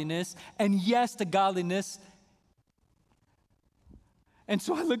ungodliness and yes to godliness. And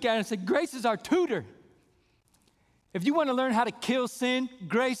so I look at it and say, grace is our tutor. If you want to learn how to kill sin,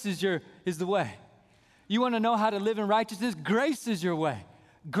 grace is the way. You want to know how to live in righteousness? Grace is your way.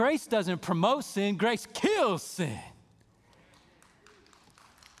 Grace doesn't promote sin. Grace kills sin.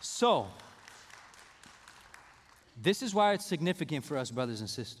 So, this is why it's significant for us, brothers and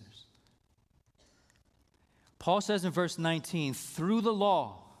sisters. Paul says in verse 19, through the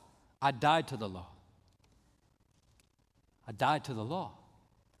law, I died to the law. I died to the law.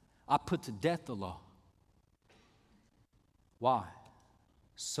 I put to death the law. Why?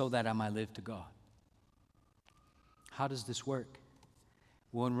 So that I might live to God. How does this work?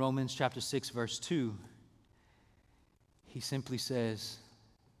 Well, in Romans chapter 6, verse 2, he simply says,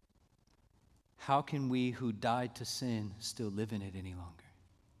 how can we who died to sin still live in it any longer?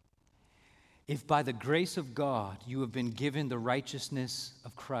 If by the grace of God you have been given the righteousness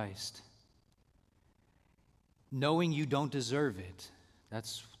of Christ, knowing you don't deserve it,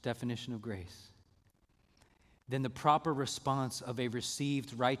 that's definition of grace, then the proper response of a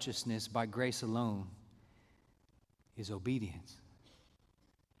received righteousness by grace alone is obedience.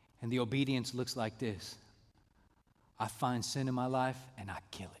 And the obedience looks like this. I find sin in my life and I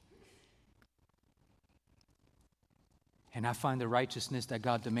kill it. And I find the righteousness that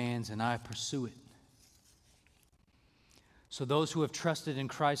God demands and I pursue it. So those who have trusted in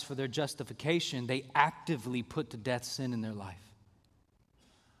Christ for their justification, they actively put to death sin in their life.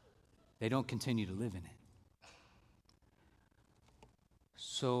 They don't continue to live in it.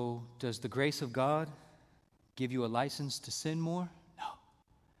 So does the grace of God give you a license to sin more? No.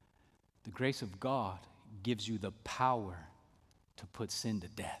 The grace of God gives you the power to put sin to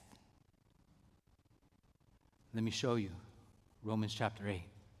death. Let me show you Romans chapter 8.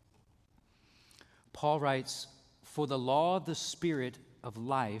 Paul writes, for the law of the Spirit of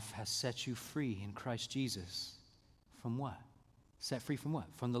life has set you free in Christ Jesus. From what? Set free from what?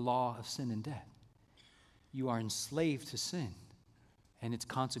 From the law of sin and death. You are enslaved to sin, and its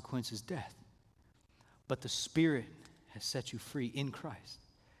consequence is death. But the Spirit has set you free in Christ.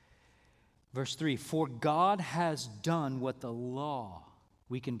 Verse 3, for God has done what the law,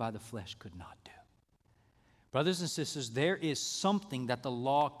 weakened by the flesh, could not do. Brothers and sisters, there is something that the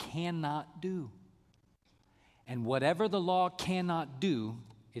law cannot do. And whatever the law cannot do,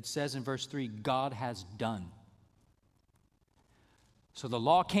 it says in verse 3, God has done. So the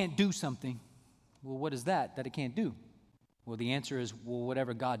law can't do something. Well, what is that it can't do? Well, the answer is, well,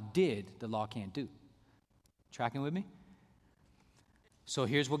 whatever God did, the law can't do. Tracking with me? So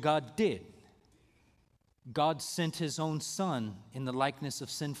here's what God did. God sent his own son in the likeness of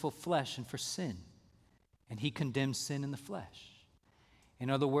sinful flesh and for sin, and he condemned sin in the flesh. In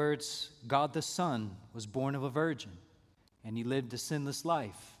other words, God the Son was born of a virgin, and he lived a sinless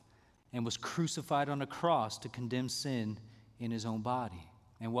life and was crucified on a cross to condemn sin in his own body.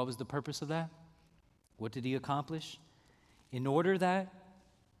 And what was the purpose of that? What did he accomplish? In order that,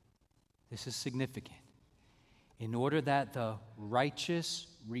 this is significant, in order that the righteous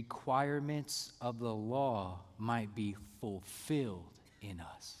requirements of the law might be fulfilled in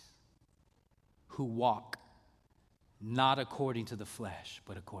us, who walk not according to the flesh,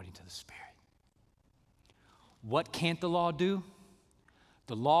 but according to the Spirit. What can't the law do?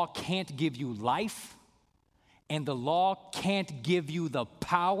 The law can't give you life, and the law can't give you the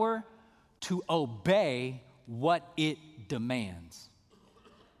power to obey what it demands.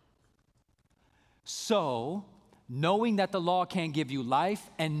 So, knowing that the law can't give you life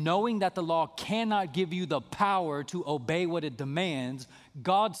and knowing that the law cannot give you the power to obey what it demands,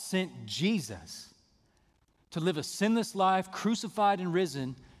 God sent Jesus to live a sinless life, crucified and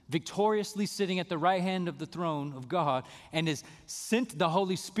risen, victoriously sitting at the right hand of the throne of God, and has sent the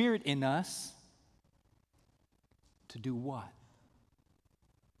Holy Spirit in us to do what?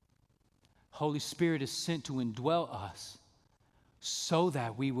 Holy Spirit is sent to indwell us so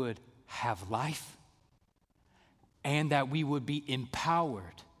that we would have life and that we would be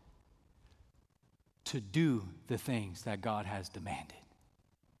empowered to do the things that God has demanded.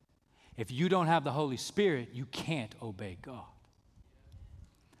 If you don't have the Holy Spirit, you can't obey God.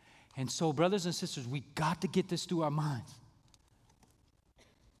 And so, brothers and sisters, we got to get this through our minds.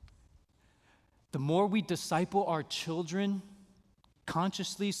 The more we disciple our children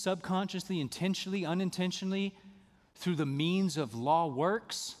consciously, subconsciously, intentionally, unintentionally, through the means of law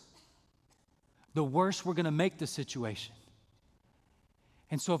works, the worse we're going to make the situation.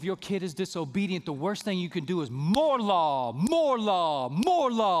 And so if your kid is disobedient, the worst thing you can do is more law, more law,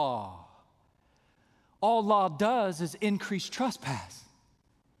 more law. All law does is increase trespass.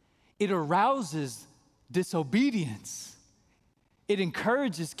 It arouses disobedience. It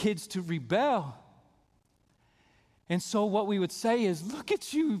encourages kids to rebel. And so what we would say is, look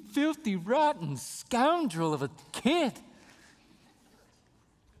at you, filthy, rotten scoundrel of a kid.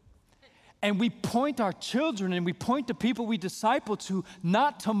 And we point our children and we point the people we disciple to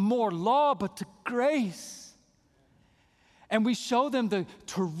not to more law, but to grace. And we show them the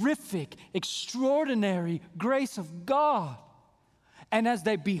terrific, extraordinary grace of God. And as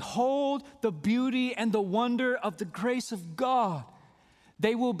they behold the beauty and the wonder of the grace of God,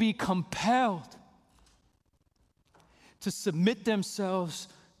 they will be compelled to submit themselves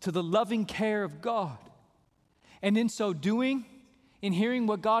to the loving care of God. And in so doing, in hearing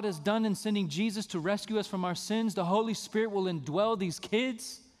what God has done in sending Jesus to rescue us from our sins, the Holy Spirit will indwell these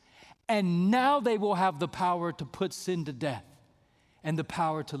kids, and now they will have the power to put sin to death and the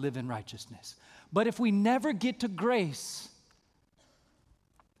power to live in righteousness. But if we never get to grace,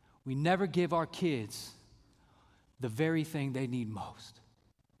 we never give our kids the very thing they need most.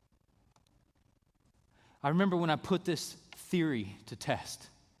 I remember when I put this theory to test.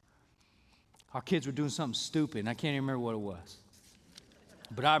 Our kids were doing something stupid, and I can't even remember what it was.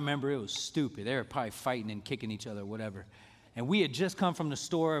 But I remember it was stupid. They were probably fighting and kicking each other or whatever. And we had just come from the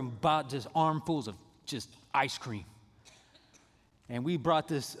store and bought just armfuls of just ice cream. And we brought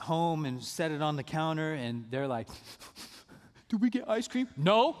this home and set it on the counter, and they're like, "Do we get ice cream?"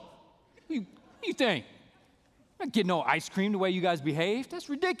 "No." You think? I'm not getting no ice cream the way you guys behave. That's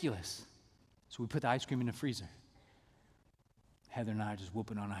ridiculous. So we put the ice cream in the freezer. Heather and I are just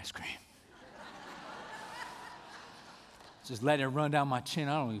whooping on ice cream. Just letting it run down my chin.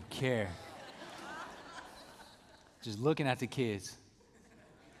 I don't even care. Just looking at the kids.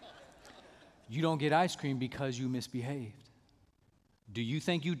 You don't get ice cream because you misbehaved. Do you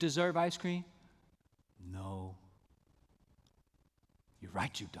think you deserve ice cream? No. You're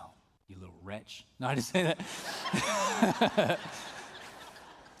right, you don't, you little wretch. No, I didn't say that.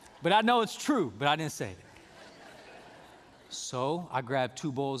 But I know it's true, but I didn't say it. So I grabbed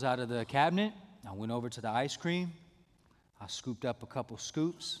 2 bowls out of the cabinet. I went over to the ice cream. I scooped up a couple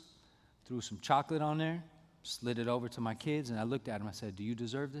scoops, threw some chocolate on there, slid it over to my kids, and I looked at them. I said, "Do you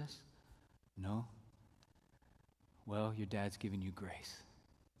deserve this?" "No." "Well, your dad's giving you grace.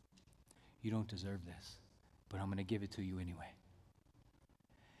 You don't deserve this, but I'm going to give it to you anyway."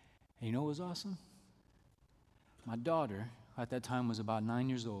 And you know what was awesome? My daughter, at that time, was about 9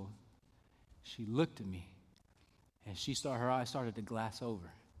 years old. She looked at me, and her eyes started to glass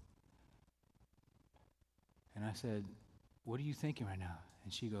over. And I said, "What are you thinking right now?"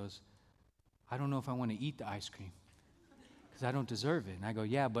 And she goes, "I don't know if I want to eat the ice cream, because I don't deserve it. And I go,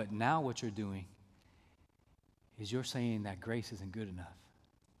 yeah, but now what you're doing is you're saying that grace isn't good enough.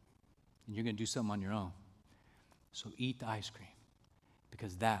 And you're going to do something on your own. So eat the ice cream,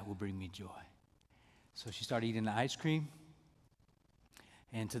 because that will bring me joy. So she started eating the ice cream.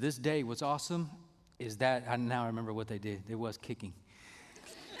 And to this day, what's awesome is that, now I remember what they did. It was kicking.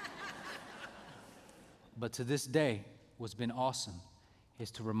 But to this day, what's been awesome is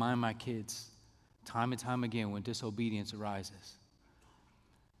to remind my kids time and time again when disobedience arises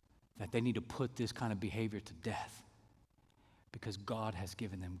that they need to put this kind of behavior to death, because God has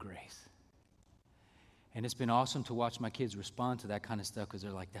given them grace. And it's been awesome to watch my kids respond to that kind of stuff, because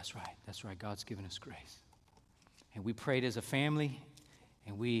they're like, that's right, God's given us grace. And we prayed as a family,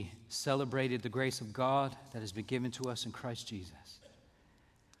 and we celebrated the grace of God that has been given to us in Christ Jesus.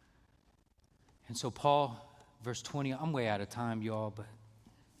 And so Paul, verse 20, I'm way out of time, y'all, but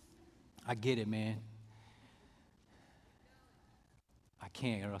I get it, man. I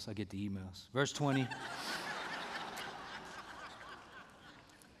can't, or else I get the emails. Verse 20.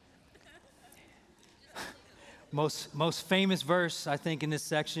 Most famous verse, I think, in this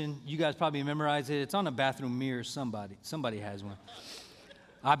section. You guys probably memorize it. It's on a bathroom mirror. Somebody has one.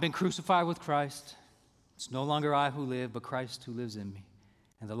 I've been crucified with Christ. It's no longer I who live, but Christ who lives in me.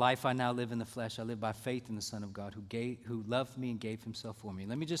 And the life I now live in the flesh, I live by faith in the Son of God who loved me and gave himself for me.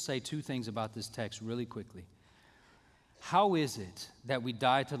 Let me just say two things about this text really quickly. How is it that we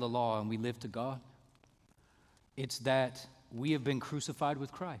die to the law and we live to God? It's that we have been crucified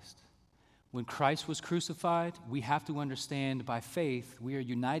with Christ. When Christ was crucified, we have to understand by faith we are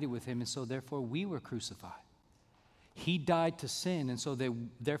united with him, and so therefore we were crucified. He died to sin, and so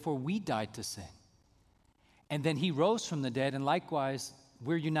therefore we died to sin. And then he rose from the dead, and likewise,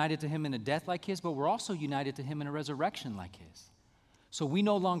 we're united to him in a death like his, but we're also united to him in a resurrection like his. So we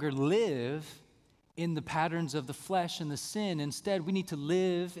no longer live in the patterns of the flesh and the sin. Instead, we need to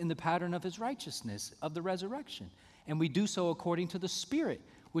live in the pattern of his righteousness, of the resurrection. And we do so according to the Spirit,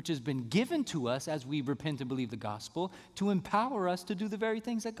 which has been given to us as we repent and believe the gospel, to empower us to do the very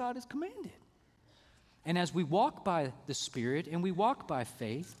things that God has commanded. And as we walk by the Spirit and we walk by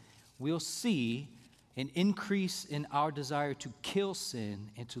faith, we'll see an increase in our desire to kill sin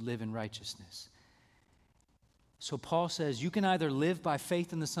and to live in righteousness. So Paul says you can either live by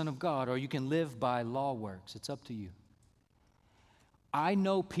faith in the Son of God or you can live by law works. It's up to you. I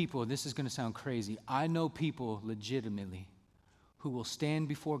know people, this is going to sound crazy, I know people legitimately who will stand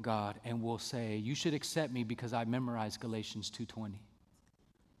before God and will say, you should accept me because I memorized Galatians 2:20.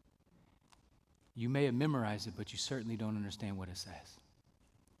 You may have memorized it, but you certainly don't understand what it says.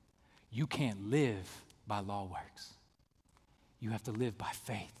 You can't live by law works. You have to live by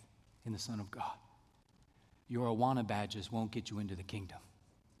faith in the Son of God. Your Awana badges won't get you into the kingdom.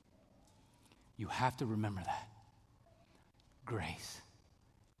 You have to remember that. Grace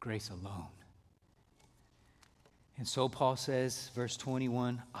alone. And so Paul says, verse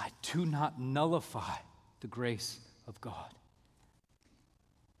 21, I do not nullify the grace of God.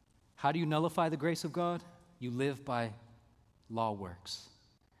 How do you nullify the grace of God? You live by law works.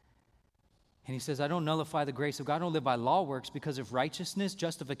 And he says, I don't nullify the grace of God. I don't live by law works, because if righteousness,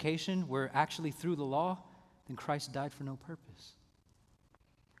 justification were actually through the law, then Christ died for no purpose.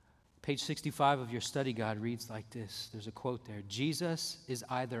 Page 65 of your study guide reads like this. There's a quote there. Jesus is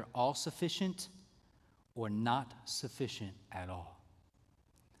either all-sufficient or not sufficient at all.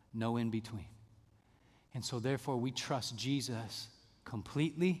 No in between. And so therefore we trust Jesus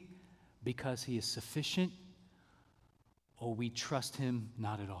completely because he is sufficient, or we trust him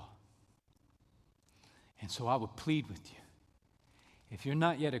not at all. And so I would plead with you, if you're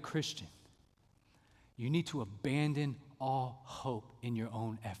not yet a Christian, you need to abandon all hope in your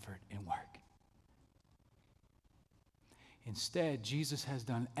own effort and work. Instead, Jesus has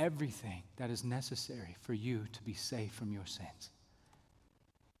done everything that is necessary for you to be saved from your sins.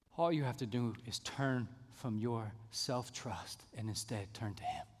 All you have to do is turn from your self-trust and instead turn to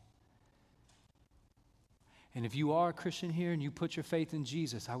him. And if you are a Christian here and you put your faith in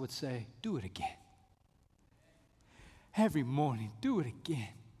Jesus, I would say, do it again. Every morning, do it again.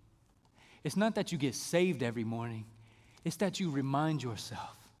 It's not that you get saved every morning. It's that you remind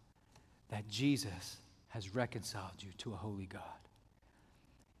yourself that Jesus has reconciled you to a holy God.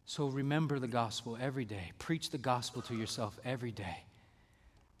 So remember the gospel every day. Preach the gospel to yourself every day.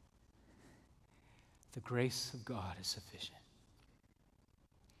 The grace of God is sufficient.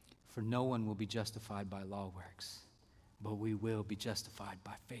 For no one will be justified by law works, but we will be justified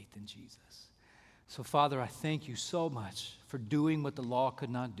by faith in Jesus. So, Father, I thank you so much for doing what the law could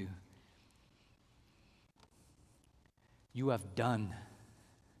not do. You have done,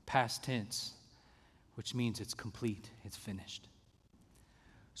 past tense, which means it's complete, it's finished.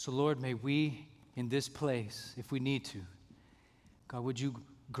 So Lord, may we in this place, if we need to, God, would you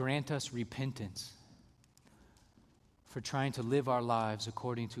grant us repentance for trying to live our lives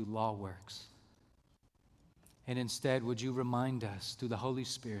according to law works. And instead, would you remind us through the Holy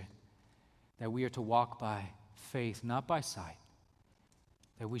Spirit that we are to walk by faith, not by sight,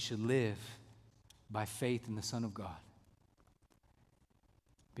 that we should live by faith in the Son of God.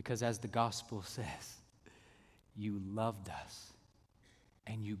 Because as the gospel says, you loved us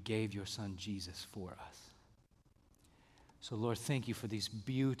and you gave your Son Jesus for us. So Lord, thank you for these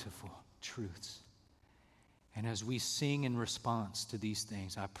beautiful truths. And as we sing in response to these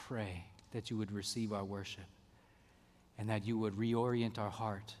things, I pray that you would receive our worship and that you would reorient our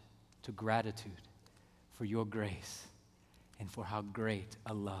heart to gratitude for your grace and for how great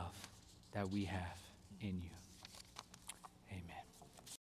a love that we have in you.